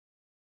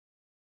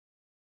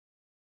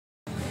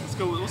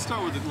Let's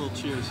start with a little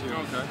cheers here.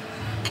 Okay.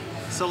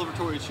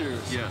 Celebratory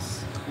cheers.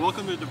 Yes.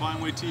 Welcome to Devine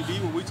Way TV,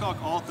 where we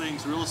talk all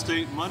things real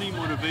estate, money,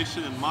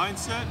 motivation, and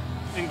mindset.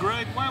 And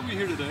Greg, why are we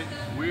here today?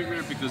 We're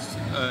here because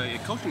a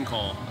coaching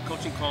call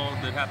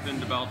that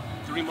happened about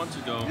 3 months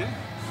ago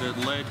that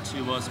led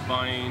to us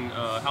buying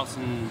a house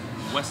in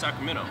West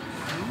Sacramento.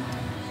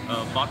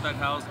 Mm-hmm. Bought that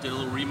house, did a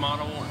little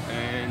remodel,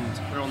 and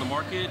put it on the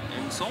market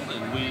and sold it.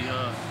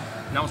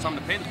 And now it's time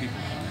to pay the people.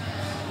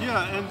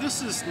 Yeah, and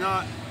this is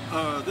not.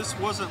 This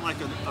wasn't like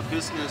a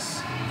business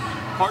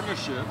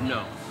partnership.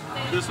 No.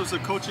 This was a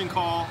coaching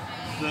call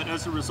that,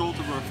 as a result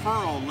of a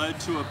referral, led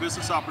to a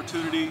business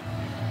opportunity.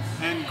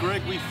 And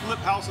Greg, we flip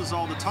houses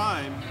all the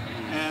time,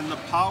 and the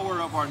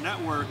power of our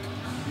network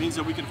means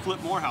that we can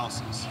flip more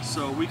houses.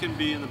 So we can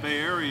be in the Bay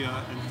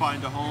Area and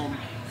find a home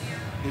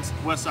in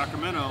West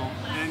Sacramento.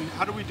 And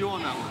how do we do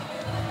on that one?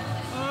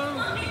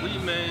 We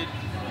made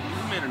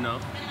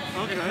enough.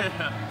 Okay.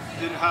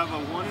 Did it have a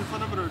 1 in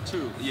front of it or a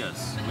 2?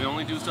 Yes. We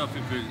only do stuff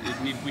if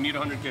we need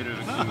 100K to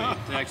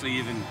actually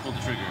even pull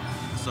the trigger.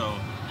 So,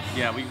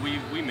 yeah,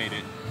 we made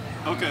it.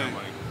 Okay.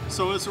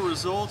 So as a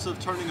result of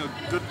turning a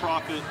good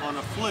profit on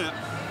a flip,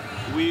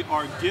 we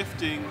are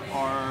gifting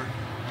our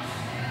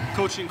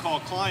coaching call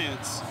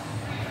clients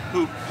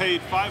who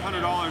paid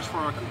 $500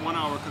 for a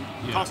 1-hour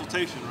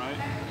consultation, right?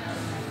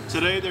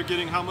 Today they're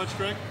getting how much,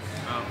 Greg?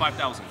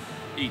 $5,000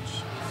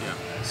 each. Yeah.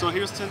 So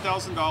here's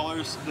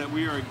 $10,000 that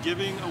we are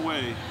giving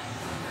away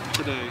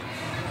today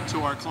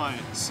to our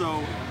clients.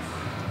 So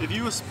if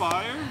you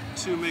aspire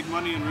to make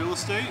money in real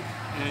estate,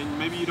 and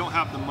maybe you don't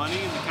have the money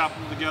and the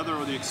capital together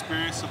or the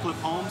experience to flip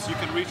homes, you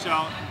can reach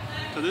out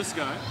to this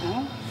guy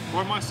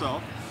or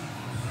myself,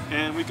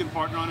 and we can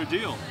partner on a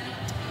deal.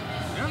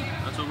 Yeah,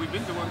 that's what we've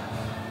been doing.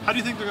 How do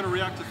you think they're going to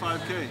react to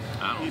 5K?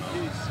 I don't know.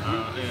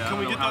 Can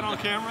we get that on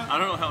camera? I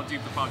don't know how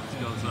deep the pockets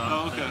go, so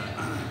okay.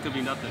 It could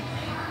be nothing.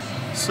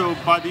 So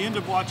by the end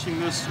of watching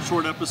this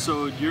short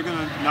episode, you're going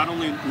to not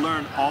only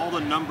learn all the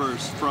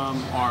numbers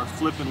from our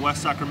flip in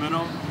West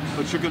Sacramento,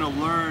 but you're going to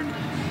learn,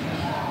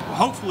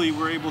 hopefully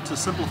we're able to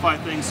simplify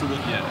things so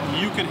that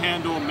you can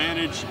handle,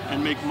 manage,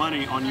 and make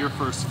money on your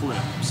first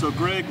flip. So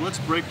Greg, let's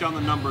break down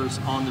the numbers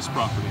on this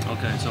property.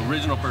 Okay, so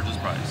original purchase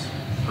price.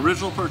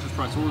 Original purchase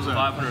price, what was that?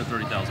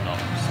 $530,000.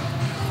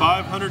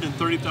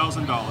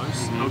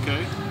 $530,000,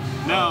 okay.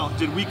 Now,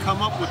 did we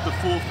come up with the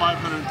full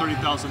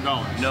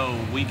 $530,000? No,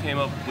 we came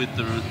up with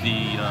the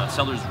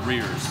seller's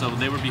rears. So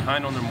they were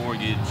behind on their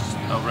mortgage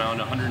around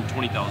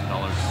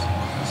 $120,000.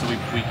 So we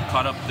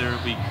caught up there.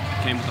 We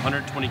came with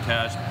 120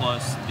 cash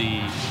plus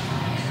a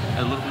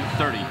little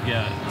 30.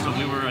 Yeah. So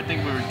I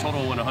think we were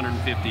total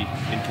 150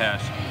 in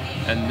cash,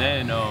 and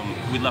then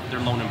we left their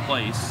loan in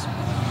place,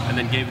 and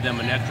then gave them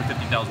an extra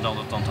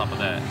 $50,000 on top of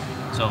that.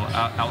 So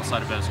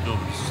outside of escrow,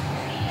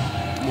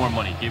 more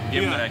money. Give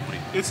them that equity.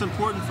 It's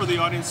important for the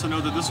audience to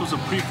know that this was a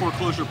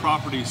pre-foreclosure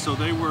property, so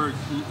they were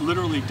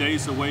literally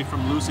days away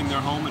from losing their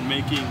home and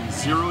making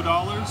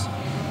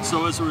 $0.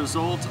 So as a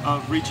result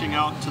of reaching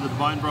out to the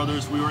Devine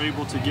brothers, we were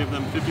able to give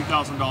them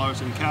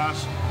 $50,000 in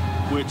cash,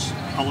 which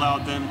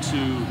allowed them to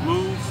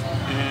move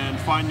and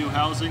find new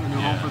housing, a new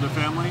home for their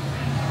family.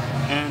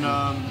 And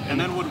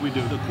then what did we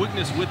do? The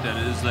quickness with that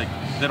is like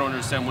they don't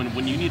understand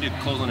when you need to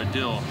close on a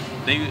deal.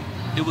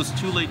 It was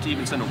too late to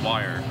even send a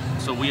wire,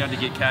 so we had to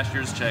get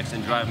cashier's checks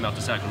and drive them out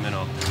to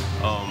Sacramento.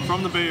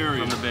 From the Bay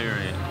Area. From the Bay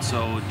Area.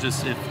 So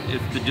just if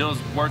the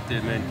deal's worth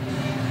it, man,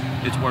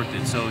 it's worth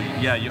it. So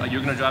yeah,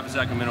 you're gonna drive to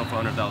Sacramento for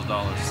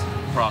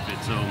 $100,000 profit.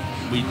 So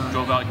we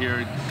drove out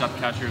here, got the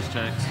cashier's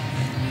checks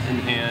in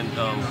hand,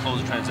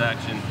 closed the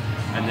transaction,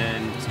 and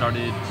then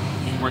started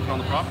working on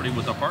the property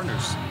with our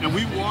partners. And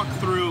we walk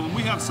through, and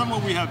we have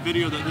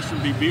video that this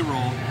would be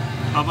B-roll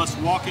of us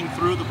walking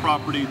through the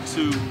property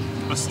to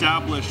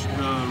establish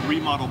the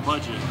remodel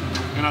budget.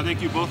 And I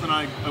think you both and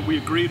I, we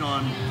agreed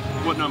on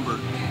what number?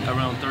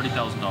 Around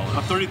 $30,000.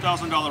 A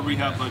 $30,000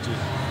 rehab budget.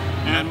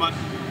 And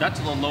that's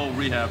a low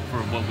rehab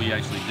for what we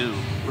actually do.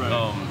 Right.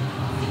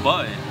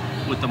 But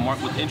with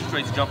interest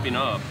rates jumping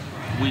up,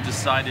 we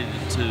decided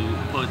to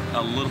put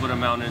a little bit of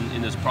amount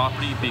in this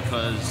property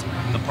because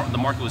the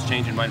market was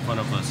changing right in front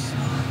of us.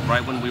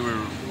 Right when we were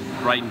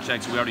writing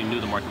checks, we already knew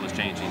the market was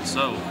changing.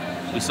 So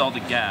we saw the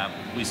gap.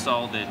 We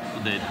saw that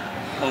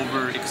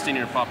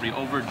overextending a property,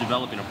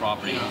 overdeveloping a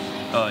property,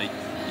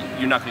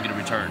 you're not going to get a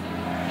return.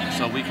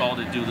 So we called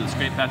it do the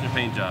straight patch and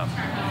paint job.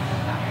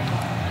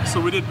 So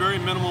we did very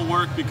minimal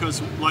work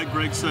because, like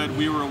Greg said,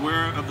 we were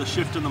aware of the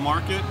shift in the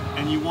market,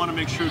 and you want to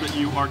make sure that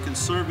you are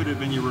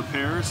conservative in your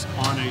repairs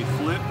on a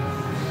flip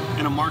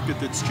in a market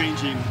that's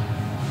changing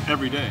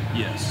every day.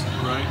 Yes.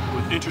 Right?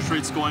 With interest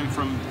rates going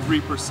from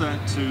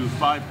 3% to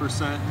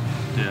 5%.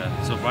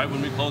 Yeah. So right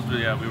when we closed,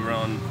 we were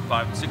on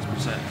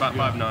 5-6%,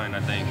 5.9, I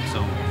think.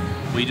 So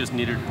we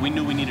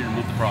knew we needed to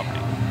move the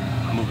property,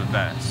 move it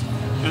fast.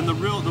 And the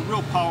real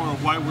power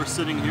of why we're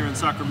sitting here in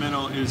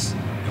Sacramento is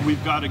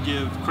we've got to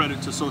give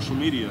credit to social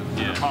media,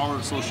 the power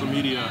of social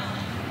media,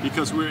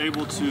 because we're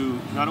able to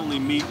not only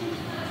meet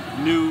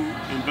new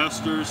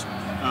investors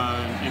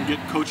and get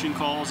coaching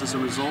calls as a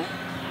result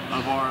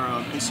of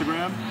our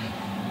Instagram,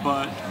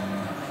 but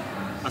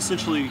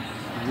essentially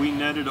we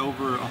netted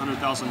over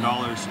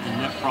 $100,000 in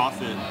net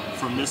profit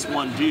from this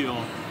one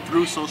deal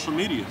through social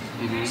media.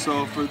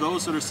 So for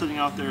those that are sitting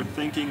out there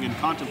thinking and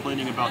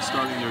contemplating about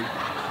starting their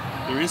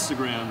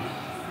Instagram,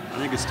 I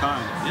think it's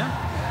time. Yeah.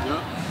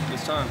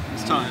 It's time.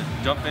 It's time.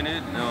 Jump in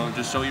it.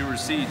 Just show your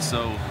receipts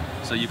so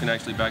you can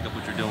actually back up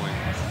what you're doing.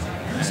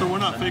 So we're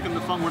not faking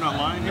the fun. We're not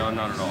lying here? No,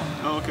 not at all.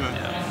 Oh, okay.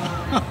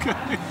 Yeah. Okay.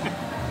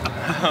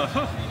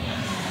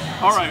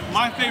 All right.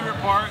 My favorite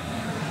part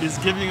is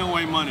giving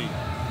away money.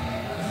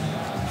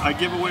 I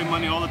give away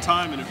money all the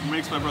time, and it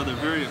makes my brother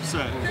very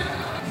upset.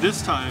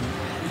 This time,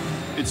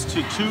 it's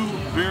to two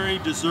very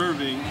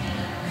deserving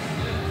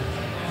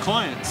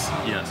clients.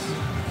 Yes.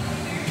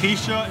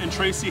 Keisha and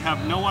Tracey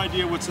have no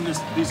idea what's in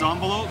these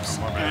envelopes,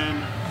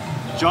 and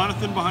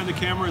Jonathan behind the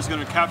camera is going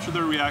to capture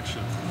their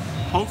reaction.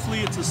 Hopefully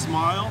it's a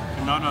smile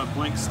and not a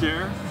blank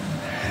stare,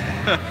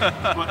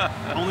 but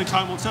only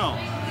time will tell.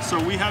 So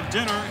we have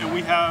dinner, and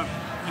we have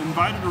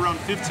invited around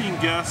 15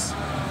 guests.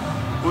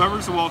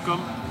 Whoever's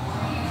welcome.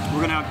 We're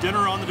going to have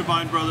dinner on the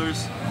Devine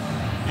brothers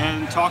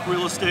and talk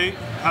real estate,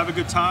 have a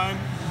good time,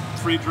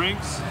 free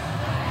drinks,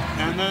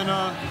 and then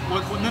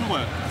what?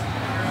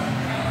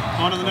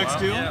 On to the next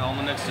deal? Yeah, on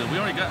the next deal. We're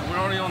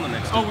already on the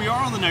next deal. Oh, we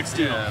are on the next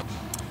deal. Yeah.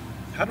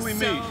 How do we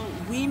meet? So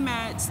we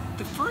met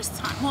the first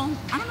time, well,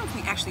 I don't know if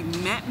we actually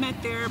met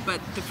there,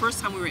 but the first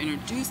time we were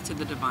introduced to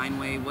the Devine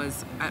Way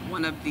was at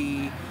one of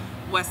the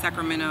West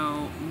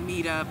Sacramento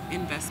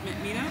investment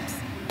meetups.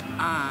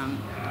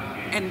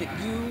 And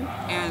you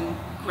and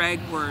Greg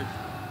were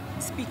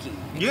speaking.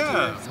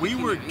 Yeah, we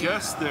were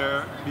guests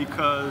there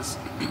because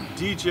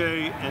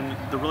DJ and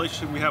the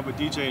relationship we have with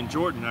DJ and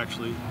Jordan,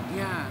 actually.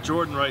 Yeah.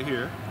 Jordan right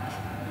here.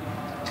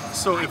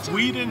 So if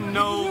we didn't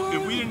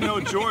know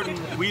Jordan,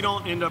 we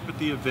don't end up at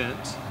the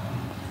event.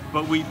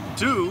 But we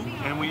do,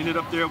 and we ended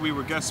up there. We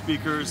were guest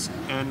speakers,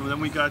 and then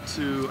we got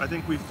to, I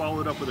think we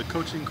followed up with a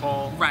coaching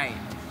call. Right,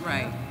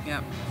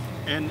 yep.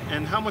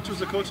 And how much was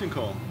the coaching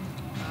call?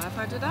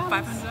 $500.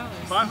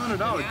 $500.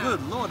 Yeah.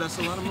 Good Lord, that's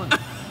a lot of money.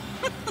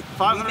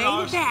 $500. We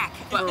made it back.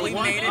 But we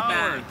made it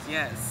hour. back.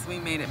 Yes, we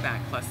made it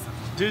back plus some.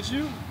 Did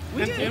you?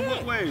 We did. In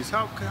what ways?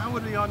 How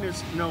would the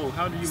audience know?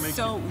 How do you make it?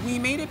 So we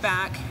made it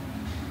back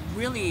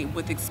really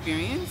with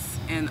experience,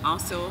 and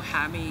also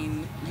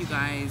having you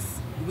guys,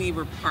 we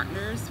were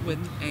partners with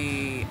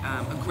a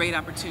great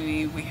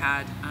opportunity. We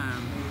had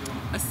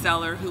a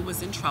seller who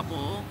was in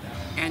trouble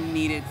and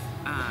needed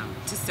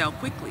to sell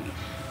quickly.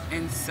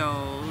 And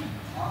so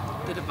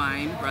the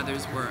Devine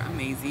brothers were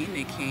amazing.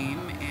 They came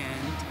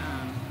and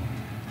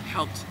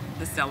helped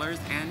the sellers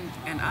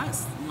and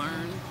us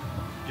learn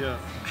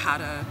how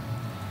to,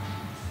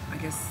 I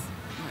guess,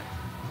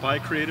 Buy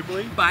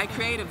creatively.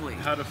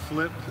 How to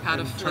flip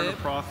and turn a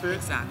profit.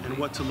 Exactly. And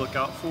what to look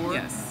out for.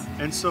 Yes.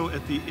 And so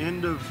at the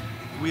end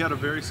we had a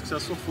very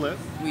successful flip.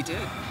 We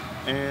did.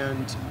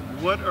 And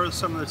what are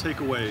some of the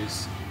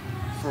takeaways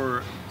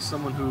for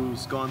someone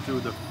who's gone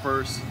through the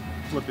first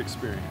flip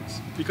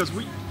experience? Because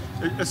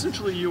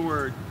essentially you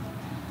were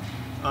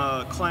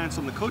clients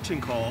on the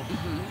coaching call,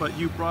 but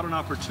you brought an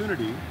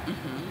opportunity.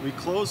 We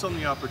closed on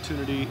the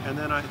opportunity, and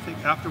then I think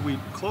after we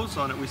closed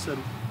on it, we said,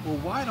 well,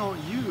 why don't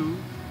you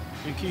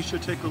and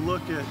Keisha take a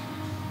look at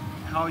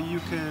how you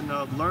can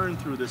learn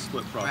through this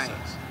flip process?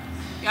 Right.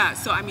 Yeah,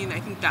 so I mean, I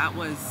think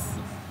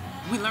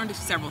we learned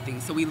several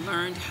things. So we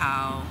learned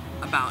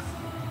about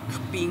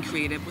being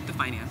creative with the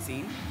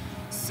financing.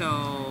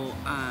 So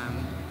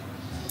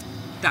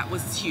that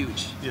was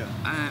huge. Yeah.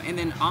 And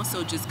then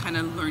also just kind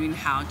of learning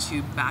how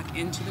to back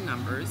into the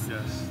numbers.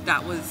 Yes.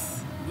 That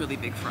was really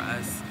big for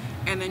us.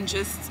 And then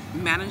just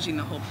managing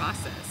the whole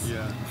process.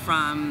 Yeah.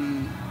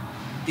 From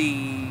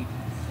the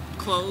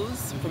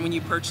close, from when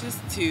you purchase,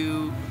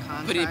 to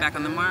putting it back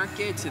on the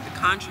market, to the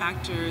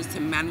contractors, to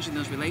managing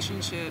those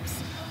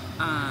relationships.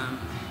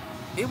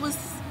 It was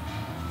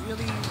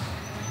really,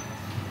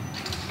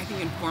 I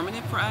think,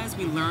 informative for us.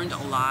 We learned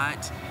a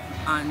lot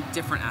on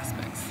different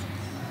aspects.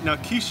 Now,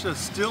 Keisha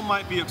still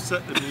might be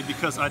upset at me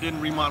because I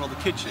didn't remodel the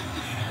kitchen.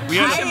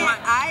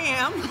 I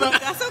am, but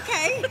that's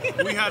okay.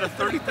 We had a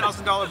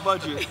 $30,000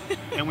 budget,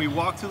 and we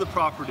walked through the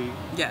property.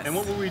 Yes. And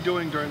what were we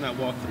doing during that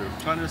walkthrough?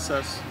 Trying to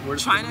assess where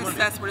to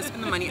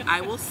spend the money.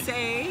 I will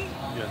say,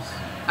 yes.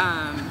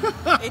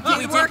 It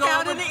did work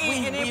out in the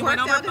end. We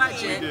went over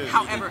budget.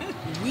 However,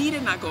 we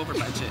did not go over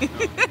budget.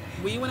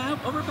 We went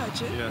out over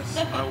budget. Yes,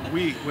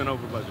 we went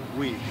over budget.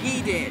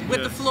 He did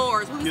with the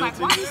floors. We was like,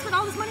 why do you spend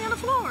all this money on the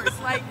floors?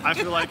 Like, I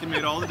feel like it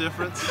made all the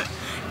difference.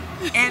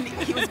 And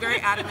he was very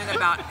adamant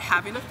about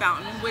having a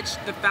fountain, which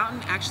the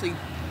fountain actually.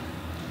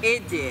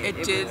 It did.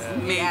 It did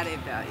make added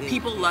value.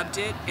 People loved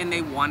it, and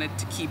they wanted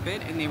to keep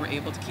it, and they were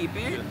able to keep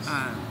it. Yes.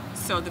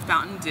 So the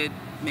fountain did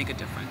make a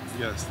difference.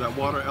 Yes, that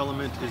water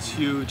element is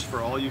huge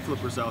for all you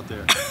flippers out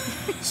there.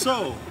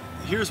 So,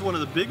 here's one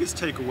of the biggest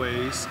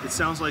takeaways. It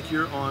sounds like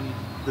you're on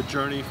the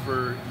journey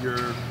for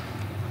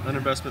an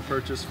investment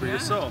purchase for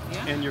yourself,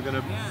 and you're going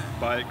to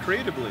buy it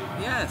creatively.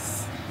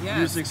 Yes.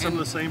 Using some of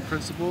the same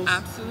principles.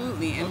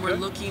 Absolutely, and we're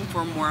looking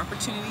for more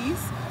opportunities.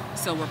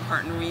 So we're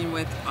partnering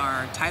with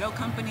our title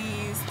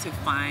companies to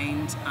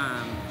find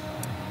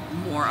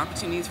more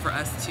opportunities for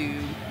us to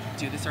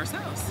do this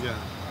ourselves. Yeah.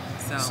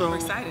 So we're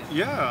excited.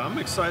 Yeah, I'm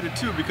excited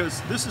too,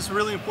 because this is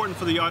really important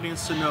for the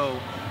audience to know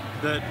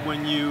that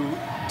when you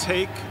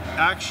take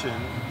action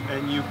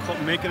and you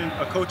make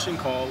a coaching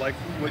call like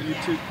what you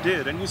two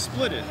did, and you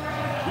split it.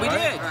 We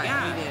right? did,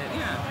 yeah. We did.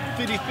 Yeah.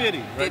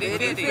 Fitty-fitty, right?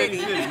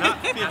 Fitty-fitty.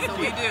 Not 50-50. That's what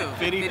we do.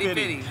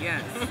 Fitty-fitty.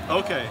 Yes.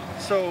 Okay,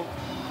 so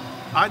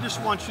I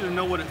just want you to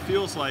know what it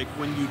feels like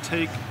when you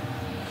take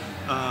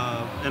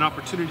an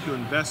opportunity to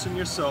invest in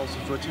yourselves,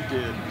 is what you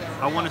did.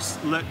 I want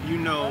to let you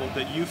know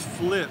that you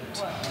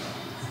flipped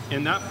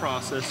in that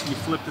process. You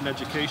flipped an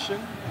education,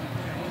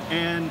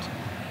 and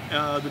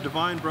the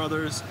Devine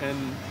brothers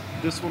and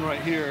this one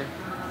right here,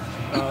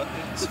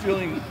 it's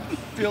feeling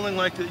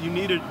like that you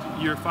needed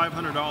your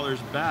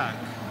 $500 back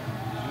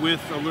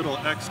with a little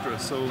extra.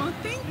 So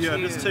thank yeah,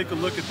 you. just take a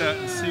look at that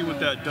and see what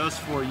that does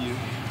for you.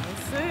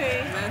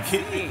 Let's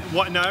see.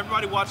 Now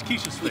everybody watch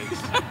Keisha's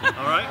face.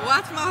 All right.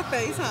 Watch my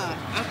face, huh?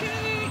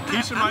 Okay.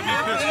 Keisha might be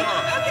pissed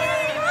off.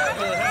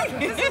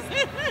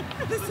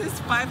 Okay. This is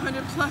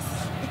 500 plus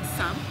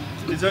some.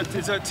 Is that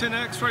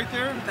 10x right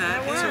there?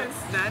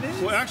 That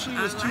is. Well, actually,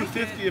 it was I like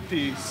 $250 a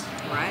piece,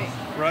 Right.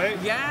 right?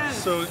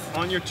 Yes. So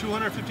on your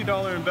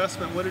 $250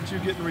 investment, what did you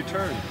get in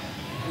return?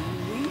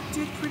 We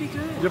did pretty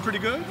good. You're pretty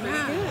good?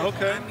 Yeah.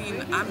 Okay. I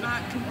mean, I'm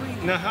not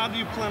complaining. Now, how do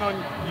you plan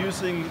on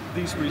using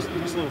these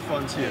little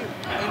funds here?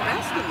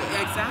 Investing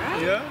it.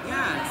 Exactly. Yeah?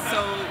 Yeah.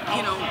 So,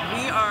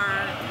 we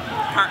are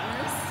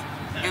partners,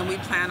 and we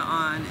plan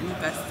on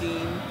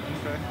investing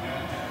Okay.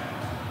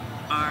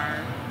 our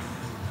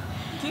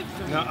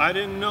gift. Now, I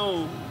didn't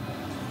know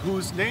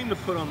whose name to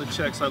put on the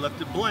checks. I left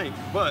it blank,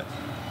 but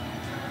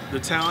the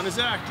town is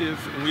active,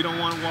 and we don't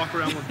want to walk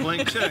around with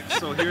blank checks.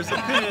 So here's a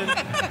pin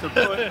to put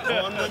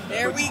on the.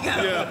 There we go.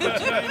 Yeah,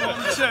 put your name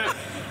on the check.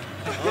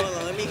 Hold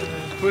on, let me.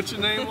 Put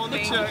your name on the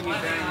Thank check. you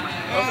very much.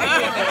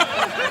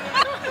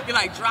 You're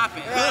like, drop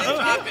it.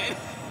 Drop it.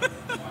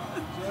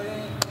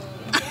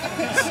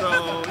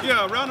 So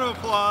yeah, a round of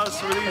applause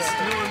for these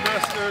new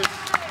investors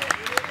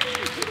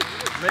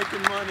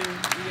making money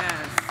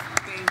Yes.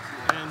 Thank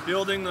you. and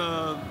building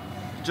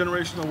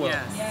generational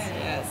wealth.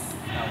 Yes.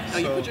 Oh,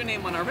 you So- put your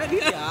name on already?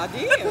 Yeah, I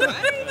did,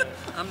 right?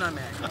 I'm not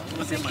mad.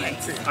 What's in mine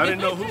too? I didn't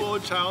know who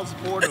owed child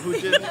support or who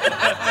didn't.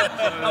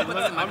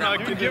 I'm not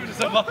giving it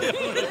some money.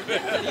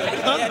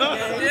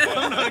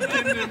 I'm not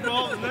getting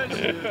involved in that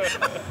shit.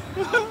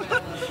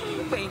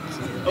 Thank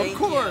you. Of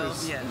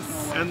course. Yes.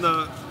 And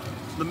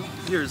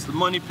here's the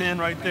money pin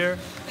right there.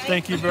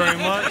 Thank you very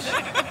much.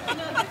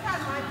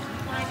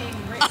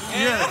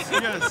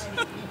 Yes.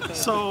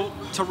 So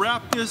to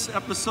wrap this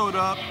episode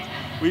up,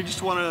 we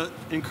just want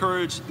to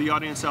encourage the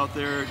audience out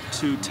there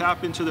to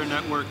tap into their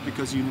network,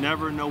 because you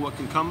never know what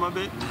can come of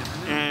it.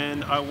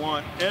 And I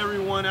want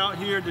everyone out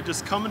here to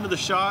just come into the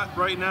shot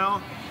right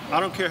now. I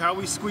don't care how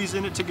we squeeze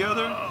in it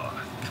together.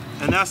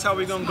 And that's how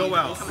we're going to go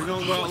out. We're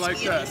going to go out like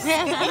that.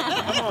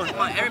 Come on. Come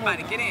on,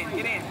 everybody, get in.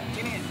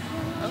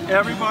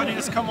 Everybody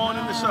just come on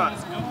in the shot.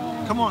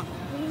 Come on.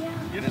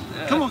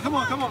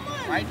 Come on.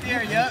 Right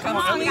there, yeah. Come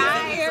on,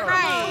 guys. You're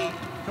right.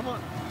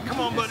 Come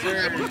on, buddy.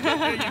 There you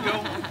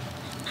go.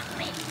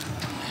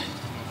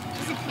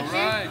 All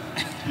right.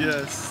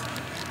 Yes.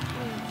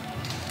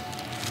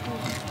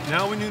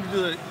 Now we need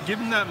to give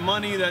him that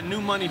money, that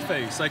new money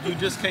face, like you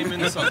just came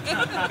into something.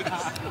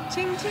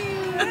 Ching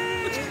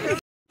ching.